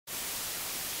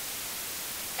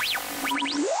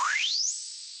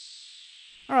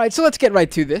right, so let's get right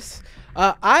to this.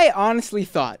 I honestly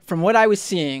thought, from what I was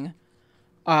seeing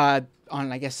on,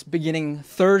 I guess, beginning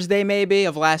Thursday maybe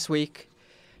of last week,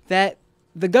 that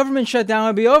the government shutdown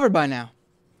would be over by now.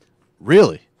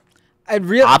 Really?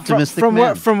 Optimistic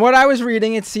man. From what I was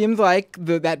reading, it seemed like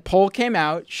that poll came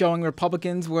out showing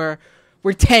Republicans were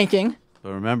tanking.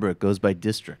 But remember, it goes by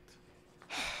district.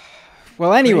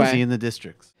 Well, anyway. Crazy in the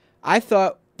districts. I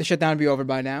thought the shutdown would be over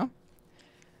by now.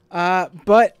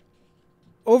 But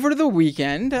over the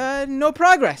weekend, no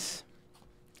progress.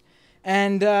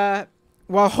 And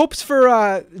while hopes for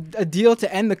a deal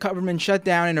to end the government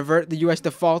shutdown and avert the U.S.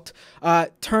 default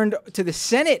turned to the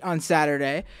Senate on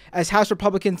Saturday, as House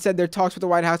Republicans said their talks with the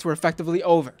White House were effectively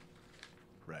over.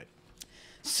 Right.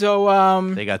 So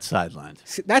they got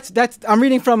sidelined. That's I'm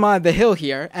reading from The Hill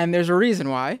here, and there's a reason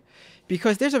why.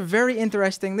 Because there's a very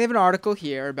interesting, they have an article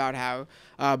here about how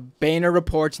Boehner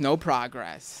reports no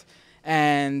progress,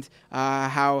 and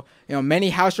how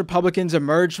many House Republicans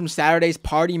emerged from Saturday's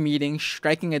party meeting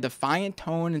striking a defiant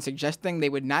tone and suggesting they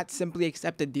would not simply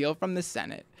accept a deal from the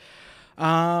Senate.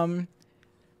 But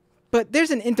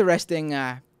there's an interesting,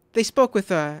 they spoke with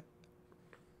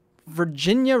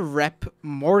Virginia Rep.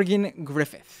 Morgan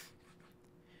Griffith,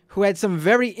 who had some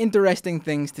very interesting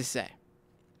things to say.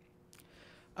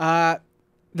 The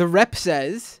rep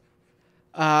says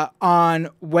on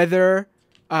whether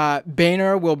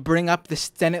Boehner will bring up the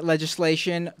Senate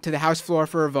legislation to the House floor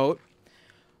for a vote,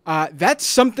 that's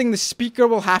something the Speaker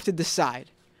will have to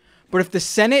decide. But if the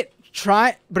Senate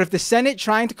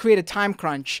trying to create a time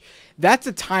crunch, that's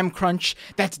a time crunch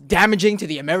that's damaging to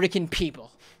the American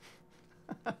people.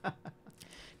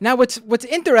 Now, what's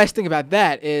interesting about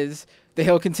that is, The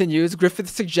Hill continues, Griffith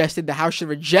suggested the House should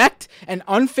reject an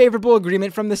unfavorable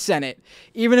agreement from the Senate,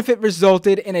 even if it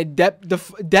resulted in a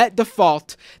debt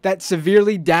default that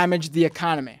severely damaged the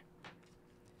economy.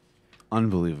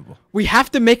 Unbelievable. We have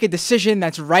to make a decision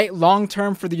that's right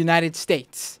long-term for the United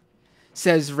States,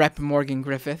 says Rep. Morgan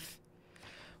Griffith.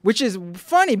 Which is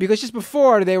funny, because just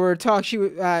before they were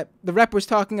the rep was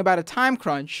talking about a time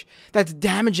crunch that's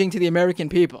damaging to the American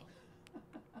people.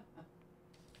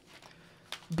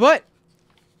 But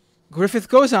Griffith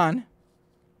goes on.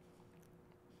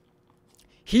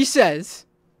 He says,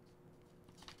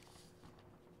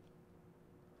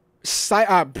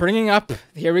 bringing up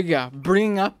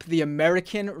the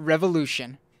American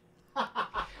Revolution.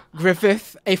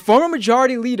 Griffith, a former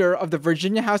majority leader of the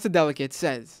Virginia House of Delegates,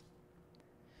 says,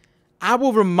 I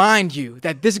will remind you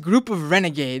that this group of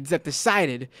renegades that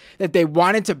decided that they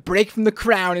wanted to break from the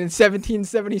crown in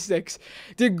 1776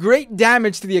 did great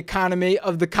damage to the economy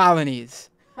of the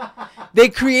colonies. They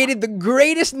created the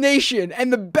greatest nation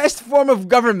and the best form of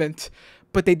government,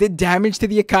 but they did damage to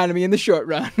the economy in the short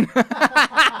run.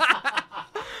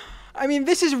 I mean,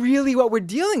 this is really what we're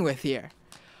dealing with here.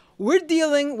 We're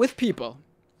dealing with people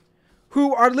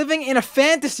who are living in a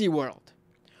fantasy world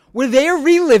where they are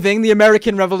reliving the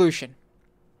American Revolution,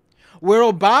 where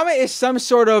Obama is some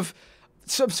sort of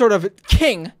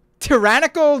king,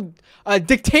 tyrannical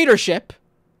dictatorship,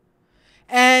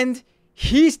 and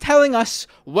he's telling us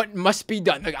what must be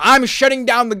done. Like, I'm shutting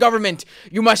down the government.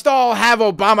 You must all have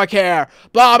Obamacare.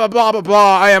 Blah, blah, blah, blah,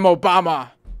 blah. I am Obama.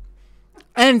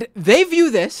 And they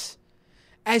view this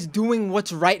as doing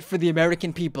what's right for the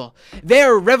American people.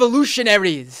 They're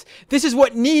revolutionaries. This is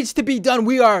what needs to be done.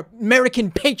 We are American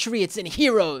patriots and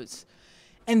heroes.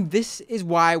 And this is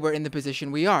why we're in the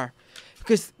position we are.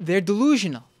 Because they're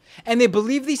delusional. And they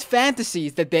believe these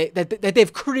fantasies that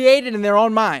they've created in their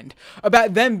own mind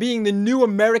about them being the new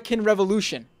American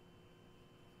Revolution.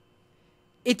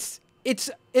 It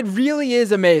really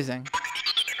is amazing